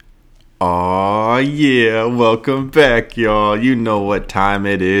Aw, yeah, welcome back, y'all. You know what time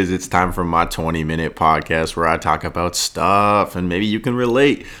it is. It's time for my 20-minute podcast where I talk about stuff, and maybe you can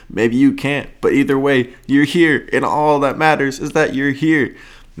relate, maybe you can't, but either way, you're here, and all that matters is that you're here.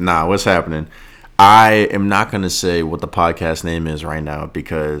 Nah, what's happening? I am not going to say what the podcast name is right now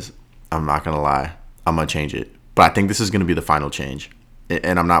because I'm not going to lie. I'm going to change it, but I think this is going to be the final change,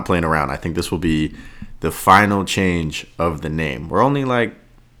 and I'm not playing around. I think this will be the final change of the name. We're only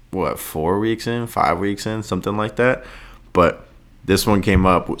 4 weeks in, 5 weeks in, something like that. But this one came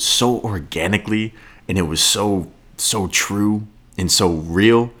up so organically, and it was so true and so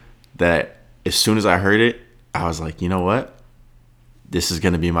real that as soon as I heard it, I was like, you know what? This is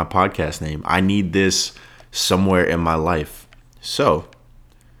going to be my podcast name. I need this somewhere in my life. So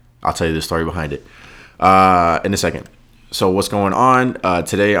I'll tell you the story behind it in a second. So what's going on?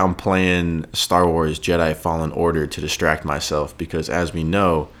 Today I'm playing Star Wars Jedi Fallen Order to distract myself because, as we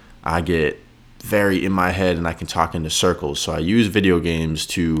know, I get very in my head and I can talk into circles. So I use video games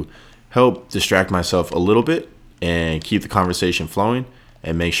to help distract myself a little bit and keep the conversation flowing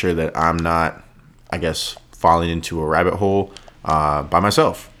and make sure that I'm not, falling into a rabbit hole by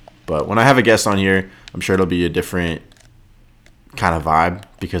myself. But when I have a guest on here, I'm sure it'll be a different kind of vibe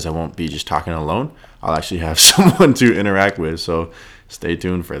because I won't be just talking alone. I'll actually have someone to interact with. So stay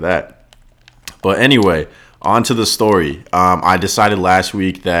tuned for that. But anyway, on to the story. I decided last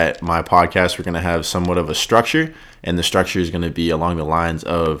week that my podcast were going to have somewhat of a structure, and the structure is going to be along the lines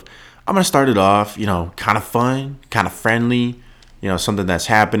of I'm going to start it off, kind of fun, kind of friendly, something that's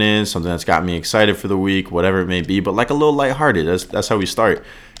happening, something that's got me excited for the week, whatever it may be, but like a little lighthearted. That's how we start.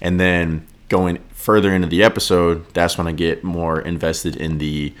 And then going further into the episode, that's when I get more invested in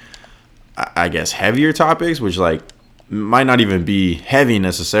the, heavier topics, which might not even be heavy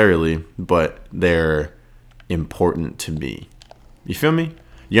necessarily, but they're important to me. You feel me?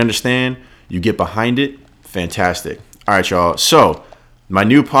 You understand? You get behind it? Fantastic. All right, y'all. So my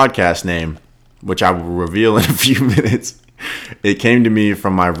new podcast name, which I will reveal in a few minutes, it came to me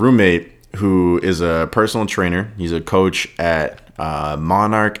from my roommate who is a personal trainer. He's a coach at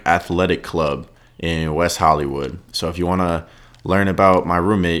Monarch Athletic Club in West Hollywood. So if you want to learn about my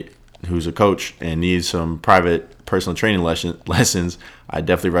roommate who's a coach and needs some private personal training lessons, I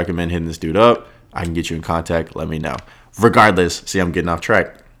definitely recommend hitting this dude up. I can get you in contact. Let me know. Regardless, see, I'm getting off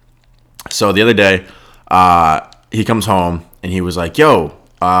track. So the other day, he comes home and he was like, yo,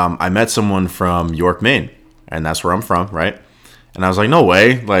 I met someone from York, Maine. And that's where I'm from, right? And I was like, no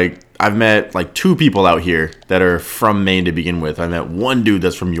way. I've met 2 people out here that are from Maine to begin with. I met one dude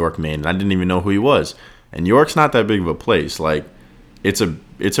that's from York, Maine, and I didn't even know who he was. And York's not that big of a place. It's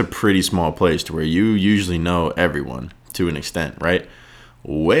a pretty small place to where you usually know everyone to an extent, right?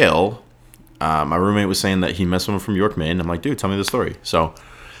 Well, my roommate was saying that he met someone from York, Maine. I'm like, dude, tell me the story. So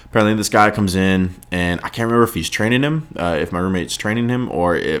apparently this guy comes in, and I can't remember if he's training him, if my roommate's training him,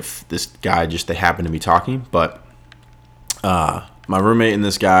 or if this guy they happen to be talking. But my roommate and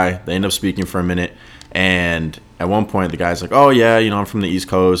this guy, they end up speaking for a minute. And at one point, the guy's like, oh, yeah, I'm from the East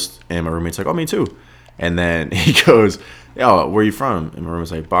Coast. And my roommate's like, oh, me too. And then he goes, oh, where are you from? And my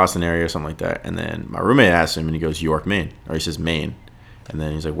roommate's like, Boston area or something like that. And then my roommate asks him, and he goes, York, Maine. Or he says Maine. And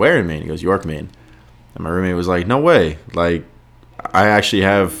then he's like, where in Maine? He goes, York, Maine. And my roommate was like, no way. I actually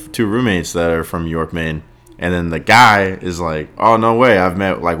have 2 roommates that are from York, Maine. And then the guy is like, oh, no way. I've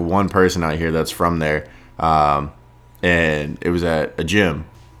met one person out here that's from there. And it was at a gym.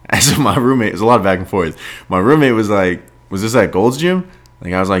 And so my roommate, there's a lot of back and forth. My roommate was like, was this at Gold's Gym?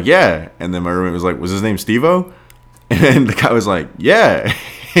 I was like, yeah. And then my roommate was like, was his name Steve-O? And the guy was like, yeah.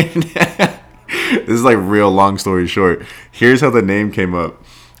 This is real long story short. Here's how the name came up.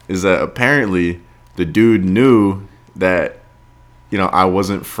 Is that apparently the dude knew that, I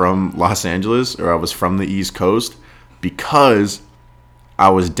wasn't from Los Angeles or I was from the East Coast because I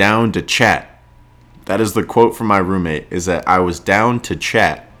was down to chat. That is the quote from my roommate, is that I was down to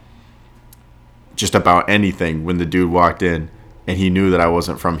chat just about anything when the dude walked in, and he knew that I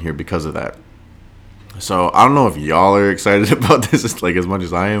wasn't from here because of that. So I don't know if y'all are excited about this as much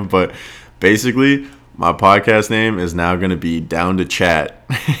as I am, but basically my podcast name is now going to be Down to Chat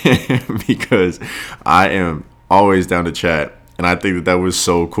because I am always down to chat. And I think that was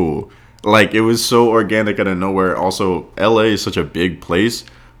so cool. It was so organic out of nowhere. Also, LA is such a big place,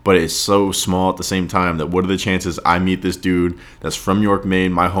 but it's so small at the same time that what are the chances I meet this dude that's from York,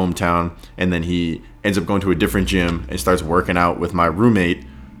 Maine, my hometown, and then he ends up going to a different gym and starts working out with my roommate.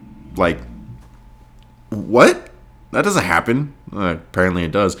 What? That doesn't happen. Apparently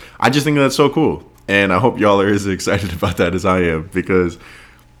it does. I just think that's so cool. And I hope y'all are as excited about that as I am, because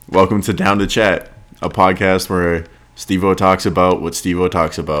welcome to Down to Chat, a podcast where Steve-O talks about what Steve-O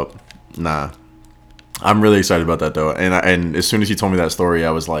talks about. Nah. I'm really excited about that though, and as soon as he told me that story,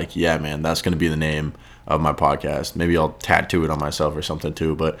 I was like, yeah, man, that's gonna be the name of my podcast. Maybe I'll tattoo it on myself or something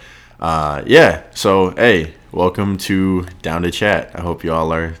too. But yeah, so hey, welcome to Down to Chat. I hope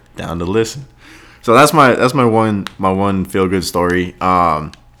y'all are down to listen. So that's my one feel good story.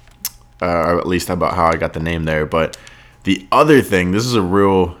 Or at least about how I got the name there. But the other thing, this is a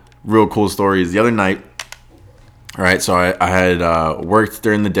real cool story. Is the other night. All right, so I had worked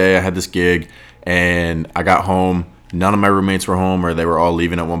during the day. I had this gig, and I got home. None of my roommates were home, or they were all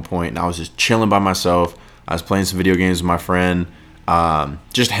leaving at one point, and I was just chilling by myself. I was playing some video games with my friend,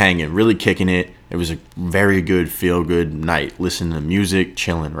 just hanging, really kicking it. It was a very good, feel-good night, listening to music,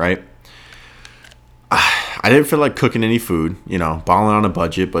 chilling, right? I didn't feel like cooking any food, balling on a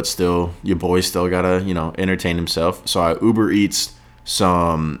budget, but still, your boy still gotta, entertain himself. So I Uber Eats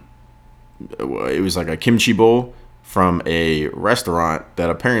some, it was like a kimchi bowl from a restaurant that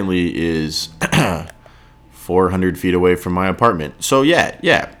apparently is 400 feet away from my apartment. So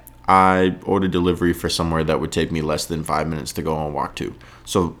yeah, I ordered delivery for somewhere that would take me less than 5 minutes to go and walk to.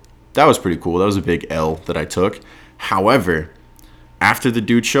 So that was pretty cool. That was a big L that I took. However, after the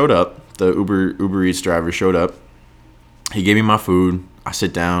dude showed up, the Uber Eats driver showed up, he gave me my food. I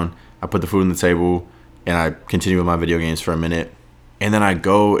sit down, I put the food on the table, and I continue with my video games for a minute. And then I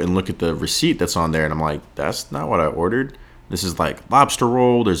go and look at the receipt that's on there, and I'm like, that's not what I ordered. This is like lobster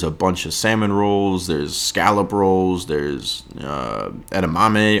roll. There's a bunch of salmon rolls. There's scallop rolls. There's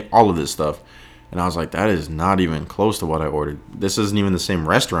edamame, all of this stuff. And I was like, that is not even close to what I ordered. This isn't even the same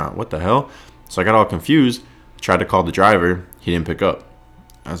restaurant. What the hell? So I got all confused, tried to call the driver. He didn't pick up.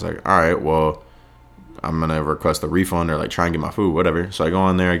 I was like, all right, well, I'm going to request a refund or like try and get my food, whatever. So I go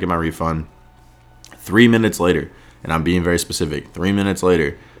on there, I get my refund. 3 minutes later, and I'm being very specific, 3 minutes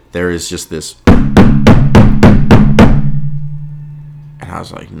later, there is just this. And I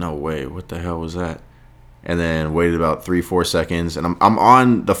was like, no way, what the hell was that? And then waited about 3-4 seconds, and I'm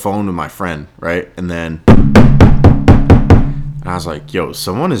on the phone with my friend, right? And I was like, yo,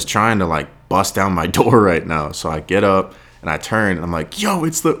 someone is trying to like bust down my door right now. So I get up and I turn, and I'm like, yo,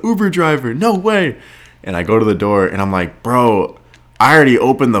 it's the Uber driver, no way. And I go to the door, and I'm like, bro, I already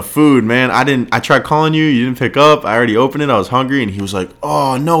opened the food, man. I tried calling you. You didn't pick up. I already opened it. I was hungry. And he was like,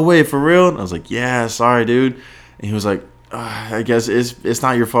 oh, no way, for real? And I was like, yeah, sorry, dude. And he was like, I guess it's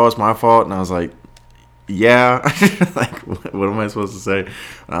not your fault. It's my fault. And I was like, yeah. Like, what am I supposed to say?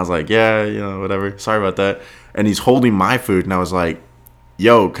 And I was like, yeah, whatever. Sorry about that. And he's holding my food. And I was like,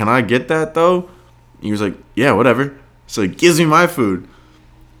 yo, can I get that, though? And he was like, yeah, whatever. So he gives me my food.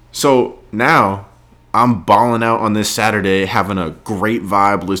 So now I'm balling out on this Saturday, having a great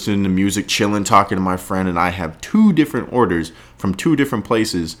vibe, listening to music, chilling, talking to my friend, and I have 2 different orders from 2 different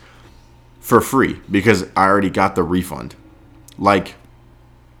places for free because I already got the refund. Like,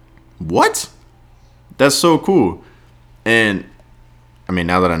 what? That's so cool. And I mean,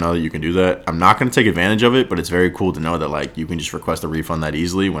 now that I know that you can do that, I'm not going to take advantage of it, but it's very cool to know that like you can just request a refund that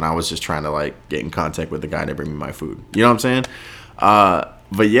easily when I was just trying to like get in contact with the guy to bring me my food. You know what I'm saying?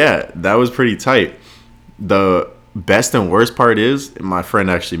 But yeah, that was pretty tight. The best and worst part is, my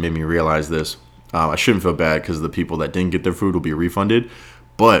friend actually made me realize this. I shouldn't feel bad because the people that didn't get their food will be refunded.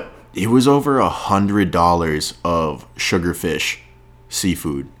 But it was over $100 of sugarfish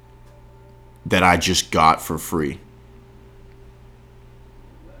seafood that I just got for free.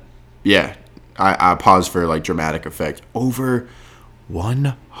 Yeah, I paused for like dramatic effect. Over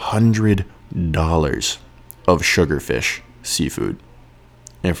 $100 of sugarfish seafood.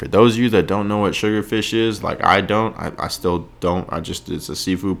 And for those of you that don't know what sugarfish is, like I don't, I still don't. It's a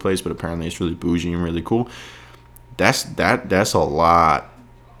seafood place, but apparently it's really bougie and really cool. That's a lot.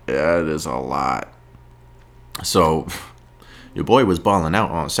 That is a lot. So your boy was balling out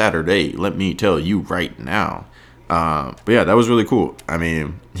on Saturday. Let me tell you right now. But yeah, that was really cool. I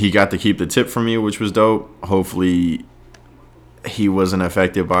mean, he got to keep the tip from me, which was dope. Hopefully he wasn't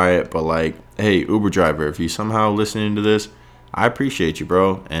affected by it. But like, hey, Uber driver, if you somehow listening to this, I appreciate you,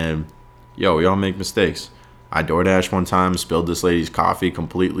 bro. And yo, we all make mistakes. I DoorDash one time, spilled this lady's coffee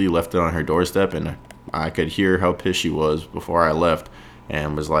completely, left it on her doorstep, and I could hear how pissed she was before I left,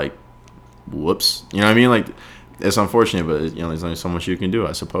 and was like, whoops. You know what I mean? Like, it's unfortunate, but there's only so much you can do,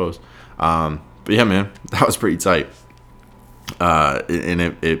 I suppose. But yeah, man, that was pretty tight.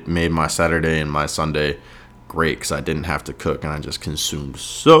 And it made my Saturday and my Sunday great because I didn't have to cook, and I just consumed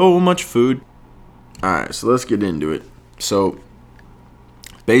so much food. All right, so let's get into it. So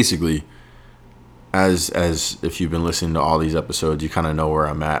basically, as if you've been listening to all these episodes, you kind of know where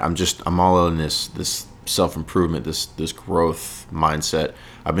I'm at. I'm all in this self-improvement, this growth mindset.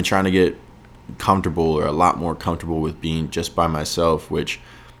 I've been trying to get comfortable, or a lot more comfortable, with being just by myself, which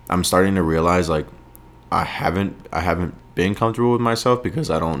I'm starting to realize like I haven't been comfortable with myself because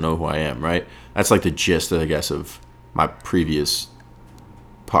I don't know who I am, right? That's like the gist, I guess, of my previous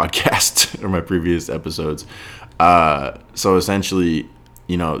podcast or my previous episodes. So essentially,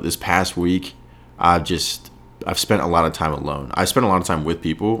 this past week, I've spent a lot of time alone. I spent a lot of time with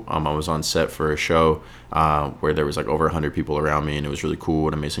people. I was on set for a show where there was like over 100 people around me, and it was really cool.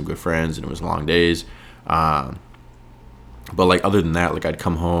 And I made some good friends, and it was long days. But like other than that, like I'd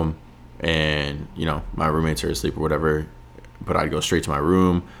come home, and my roommates are asleep or whatever. But I'd go straight to my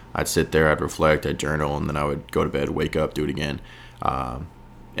room. I'd sit there. I'd reflect. I'd journal, and then I would go to bed, wake up, do it again.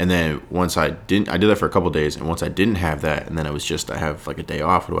 And then once I did that for a couple of days. And once I didn't have that, and then it was just I have like a day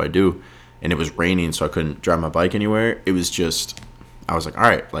off. What do I do? And it was raining, so I couldn't drive my bike anywhere. It was just, I was like, all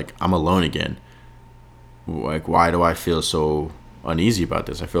right, like I'm alone again. Like, why do I feel so uneasy about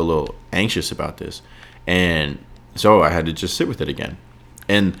this? I feel a little anxious about this. And so I had to just sit with it again.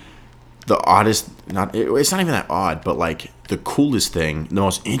 And the oddest, it's not even that odd, but like the coolest thing, the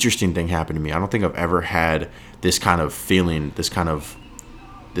most interesting thing happened to me. I don't think I've ever had this kind of feeling, this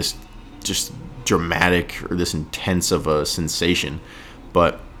just dramatic or this intense of a sensation.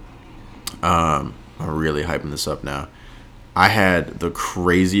 But I'm really hyping this up now. I had the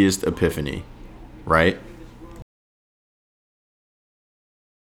craziest epiphany, right?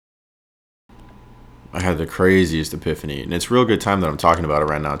 I had the craziest epiphany, and it's a real good time that I'm talking about it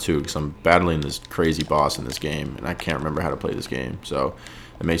right now too, because I'm battling this crazy boss in this game, and I can't remember how to play this game, so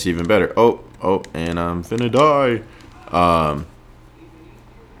it makes it even better. Oh, and I'm finna die.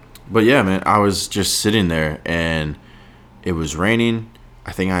 But yeah, man, I was just sitting there, and it was raining.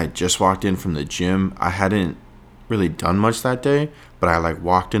 I think I had just walked in from the gym. I hadn't really done much that day, but I like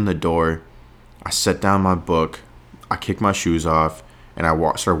walked in the door. I set down my book. I kicked my shoes off, and I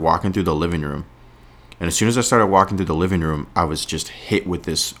started walking through the living room. And as soon as I started walking through the living room, I was just hit with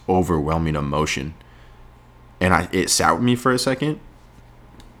this overwhelming emotion. And it sat with me for a second.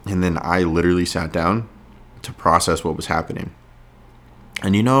 And then I literally sat down to process what was happening.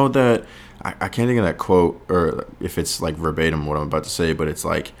 And you know that, I can't think of that quote, or if it's like verbatim what I'm about to say, but it's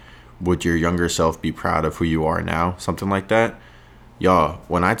like, would your younger self be proud of who you are now? Something like that. Y'all,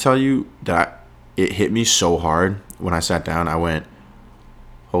 when I tell you that it hit me so hard when I sat down, I went,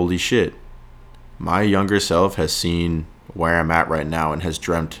 holy shit. My younger self has seen where I'm at right now and has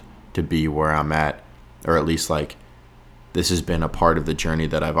dreamt to be where I'm at, or at least like this has been a part of the journey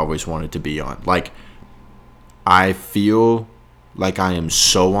that I've always wanted to be on. Like, I feel like I am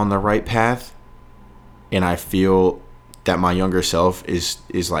so on the right path, and I feel that my younger self is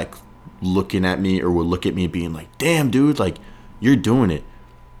like looking at me, or will look at me being like, damn dude, like you're doing it.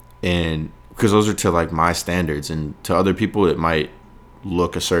 And because those are to like my standards, and to other people it might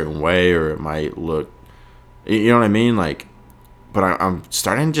look a certain way, or it might look, you know what I mean, like, but I'm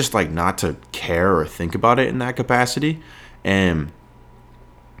starting just like not to care or think about it in that capacity. And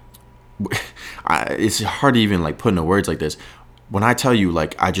it's hard to even like put into words like this. When I tell you,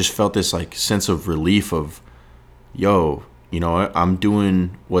 like, I just felt this like sense of relief of, yo, you know what, I'm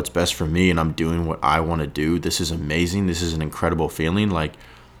doing what's best for me, and I'm doing what I want to do. This is amazing. This is an incredible feeling. Like,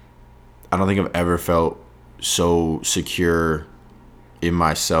 I don't think I've ever felt so secure in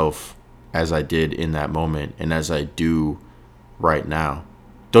myself as I did in that moment, and as I do right now.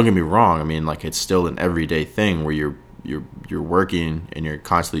 Don't get me wrong. I mean, like, it's still an everyday thing where you're working, and you're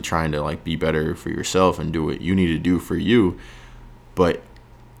constantly trying to like be better for yourself and do what you need to do for you. But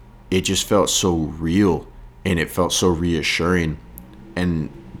it just felt so real, and it felt so reassuring,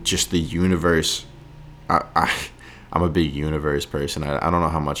 and just the universe. I'm a big universe person. I don't know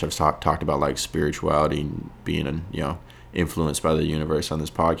how much I've talked about like spirituality and being influenced by the universe on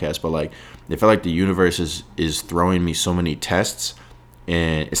this podcast, but like it felt like the universe is throwing me so many tests,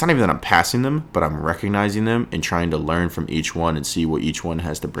 and it's not even that I'm passing them, but I'm recognizing them and trying to learn from each one and see what each one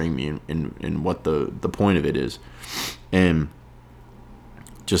has to bring me and what the point of it is. And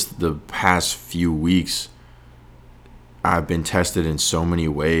just the past few weeks, I've been tested in so many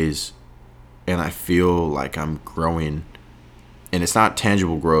ways, and I feel like I'm growing. And it's not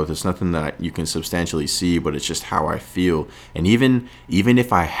tangible growth. It's nothing that you can substantially see, but it's just how I feel. And even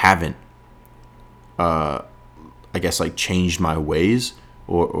if I haven't, I guess like changed my ways,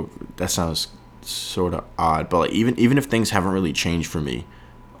 or that sounds sort of odd, but like even if things haven't really changed for me,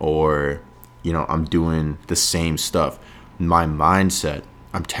 or I'm doing the same stuff, my mindset,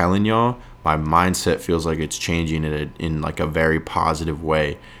 I'm telling y'all, my mindset feels like it's changing in like a very positive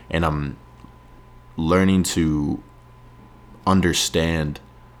way, and I'm learning to understand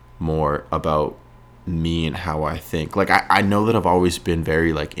more about me and how I think. Like I know that I've always been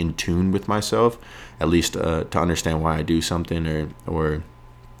very like in tune with myself, at least to understand why I do something, or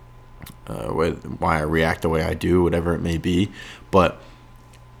why I react the way I do, whatever it may be. But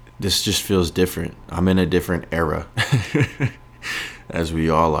this just feels different. I'm in a different era, as we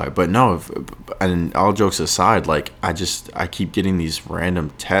all are. But no, and all jokes aside, like I keep getting these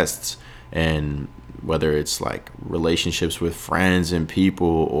random tests, and whether it's like relationships with friends and people,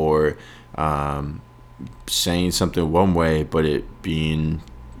 or saying something one way, but it being,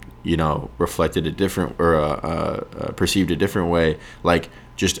 reflected a different, or perceived a different way, like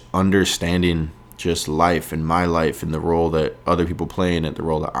just understanding just life and my life and the role that other people play in it, the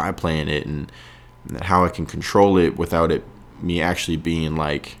role that I play in it, and how I can control it without it me actually being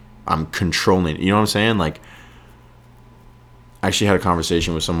like I'm controlling it. You know what I'm saying? Like, I actually had a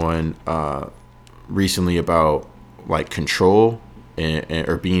conversation with someone recently about like control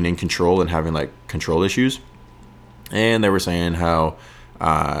or being in control and having like control issues, and they were saying how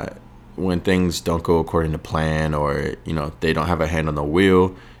when things don't go according to plan, or they don't have a hand on the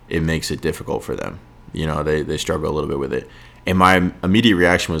wheel, it makes it difficult for them. They struggle a little bit with it. And my immediate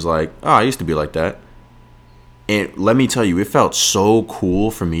reaction was like, oh, I used to be like that. And let me tell you, it felt so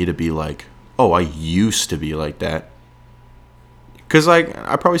cool for me to be like, oh, I used to be like that. Because like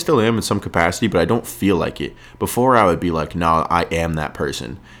I probably still am in some capacity, but I don't feel like it. Before, I would be like, no, I am that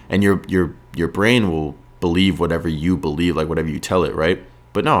person. And your brain will believe whatever you believe, like whatever you tell it, right?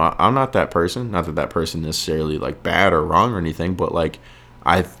 But no, I'm not that person. Not that that person necessarily like bad or wrong or anything, but like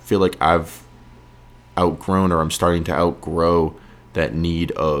I feel like I've outgrown, or I'm starting to outgrow that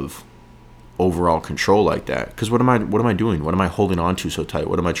need of overall control like that. Because what am I doing? What am I holding on to so tight?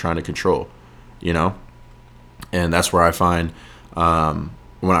 What am I trying to control? And that's where I find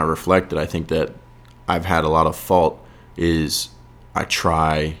when I reflect that I think that I've had a lot of fault is I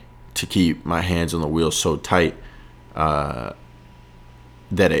try to keep my hands on the wheel so tight that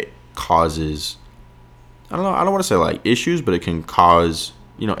it causes, I don't know, I don't want to say like issues, but it can cause,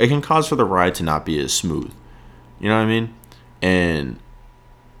 it can cause for the ride to not be as smooth. You know what I mean? And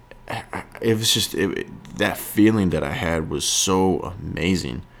it was just, that feeling that I had was so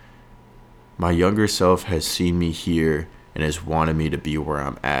amazing. My younger self has seen me here and has wanted me to be where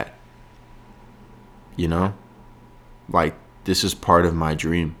I'm at. Like, this is part of my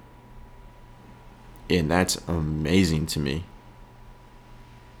dream. And that's amazing to me.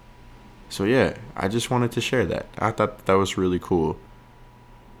 So yeah, I just wanted to share that. I thought that was really cool.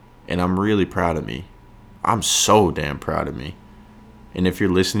 And I'm really proud of me. I'm so damn proud of me. And if you're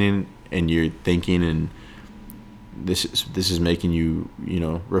listening and you're thinking, and this is making you,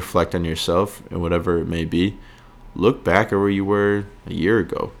 reflect on yourself and whatever it may be, look back at where you were a year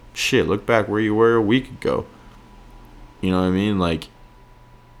ago. Shit, look back where you were a week ago. You know what I mean? Like,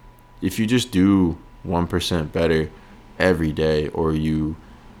 if you just do 1% better every day, or you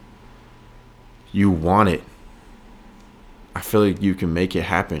want it, I feel like you can make it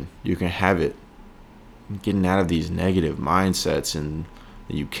happen. You can have it. Getting out of these negative mindsets and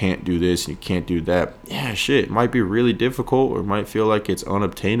you can't do this and you can't do that. Yeah, shit, it might be really difficult, or it might feel like it's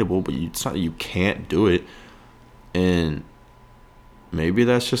unobtainable, but it's not that you can't do it. And maybe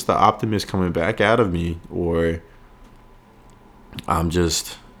that's just the optimist coming back out of me, or I'm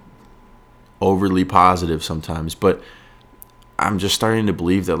just overly positive sometimes. But I'm just starting to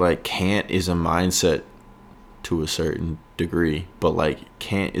believe that like can't is a mindset to a certain degree, but like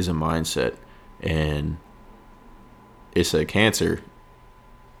can't is a mindset, and it's a cancer.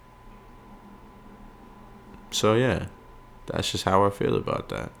 So yeah, that's just how I feel about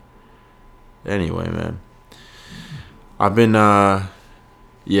that. Anyway, man, I've been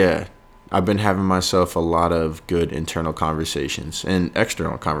having myself a lot of good internal conversations and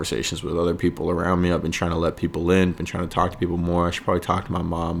external conversations with other people around me. I've been trying to let people in, been trying to talk to people more. I should probably talk to my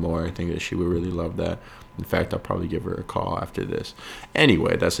mom more. I think that she would really love that. In fact, I'll probably give her a call after this.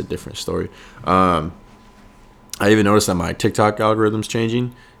 Anyway, that's a different story. I even noticed that my TikTok algorithm's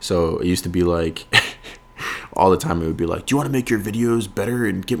changing. So it used to be like all the time it would be like, do you want to make your videos better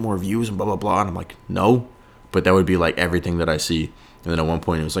and get more views and blah, blah, blah. And I'm like, no. But that would be like everything that I see. And then at one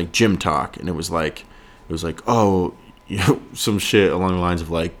point it was like gym talk. And it was like, oh, some shit along the lines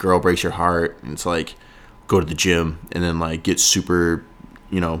of like, girl breaks your heart. And it's like, go to the gym and then like get super,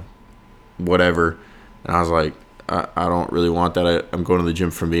 whatever. And I was like, I don't really want that. I'm going to the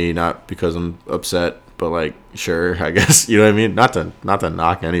gym for me, not because I'm upset, but like, sure, I guess, you know what I mean? Not to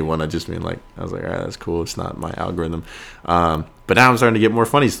knock anyone. I just mean like, I was like, all right, that's cool. It's not my algorithm. But now I'm starting to get more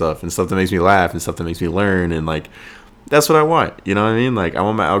funny stuff and stuff that makes me laugh and stuff that makes me learn. And like, that's what I want. You know what I mean? Like, I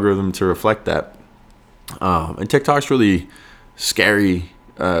want my algorithm to reflect that. And TikTok's really scary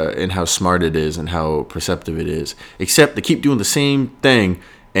in how smart it is and how perceptive it is. Except they keep doing the same thing,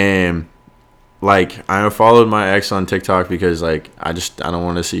 and like I unfollowed my ex on TikTok because like I don't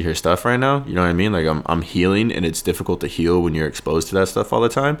want to see her stuff right now. You know what I mean? Like I'm healing, and it's difficult to heal when you're exposed to that stuff all the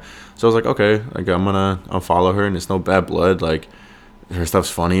time. So I was like, okay, like I'm gonna unfollow her, and it's no bad blood. Like her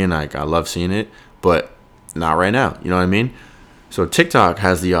stuff's funny, and like I love seeing it, but not right now. You know what I mean? So TikTok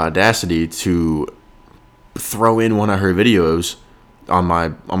has the audacity to throw in one of her videos on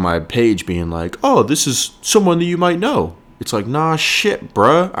my page, being like, oh, this is someone that you might know. It's like, nah, shit,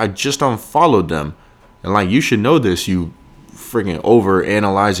 bruh. I just unfollowed them. And, like, you should know this, you freaking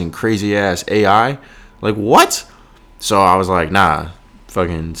over-analyzing crazy-ass AI. Like, what? So I was like, nah,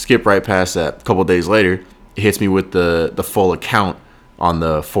 fucking skip right past that. A couple days later, it hits me with the full account on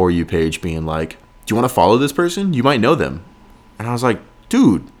the For You page being like, do you want to follow this person? You might know them. And I was like,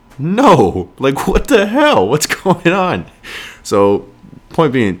 dude, no. Like, what the hell? What's going on? So,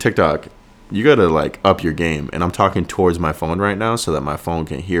 point being, TikTok, you gotta like up your game, and I'm talking towards my phone right now so that my phone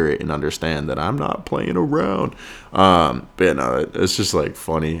can hear it and understand that I'm not playing around. But no, it's just like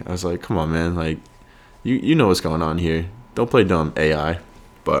funny. I was like, come on, man, like you know what's going on here. Don't play dumb AI.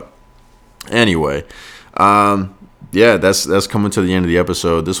 But anyway, yeah, that's coming to the end of the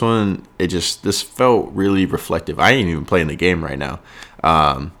episode. This one, this felt really reflective. I ain't even playing the game right now.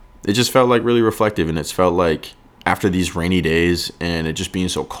 It just felt like really reflective, and it's felt like after these rainy days and it just being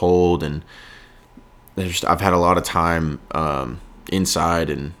so cold, and I've had a lot of time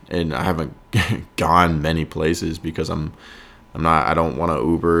inside, and I haven't gone many places because I don't want to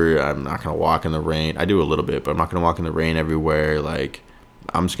Uber. I'm not gonna walk in the rain. I do a little bit, but I'm not gonna walk in the rain everywhere. Like,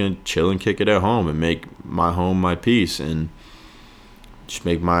 I'm just gonna chill and kick it at home and make my home my peace, and just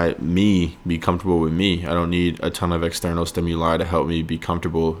make me be comfortable with me. I don't need a ton of external stimuli to help me be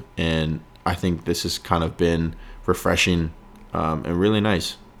comfortable, and I think this has kind of been refreshing and really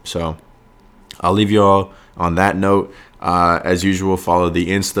nice. So I'll leave you all on that note. As usual, follow the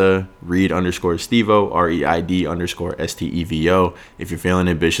Insta, Reid_Stevo, REID_STEVO. If you're feeling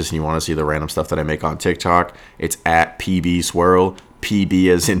ambitious and you want to see the random stuff that I make on TikTok, it's at PB Swirl, PB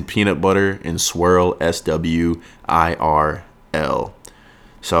as in peanut butter, and Swirl, SWIRL.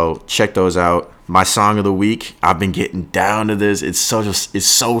 So check those out. My song of the week, I've been getting down to this. It's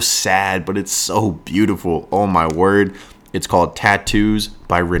so sad, but it's so beautiful. Oh my word. It's called Tattoos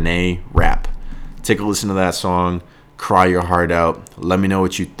by Renee Rapp. Take a listen to that song. Cry your heart out. Let me know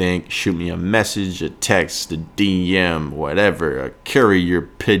what you think. Shoot me a message, a text, a DM, whatever. A courier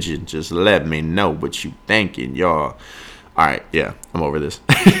pigeon. Just let me know what you thinking, y'all. All right, yeah, I'm over this.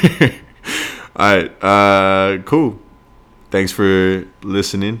 All right, cool. Thanks for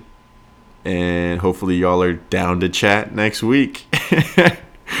listening, and hopefully y'all are down to chat next week.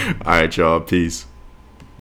 All right, y'all. Peace.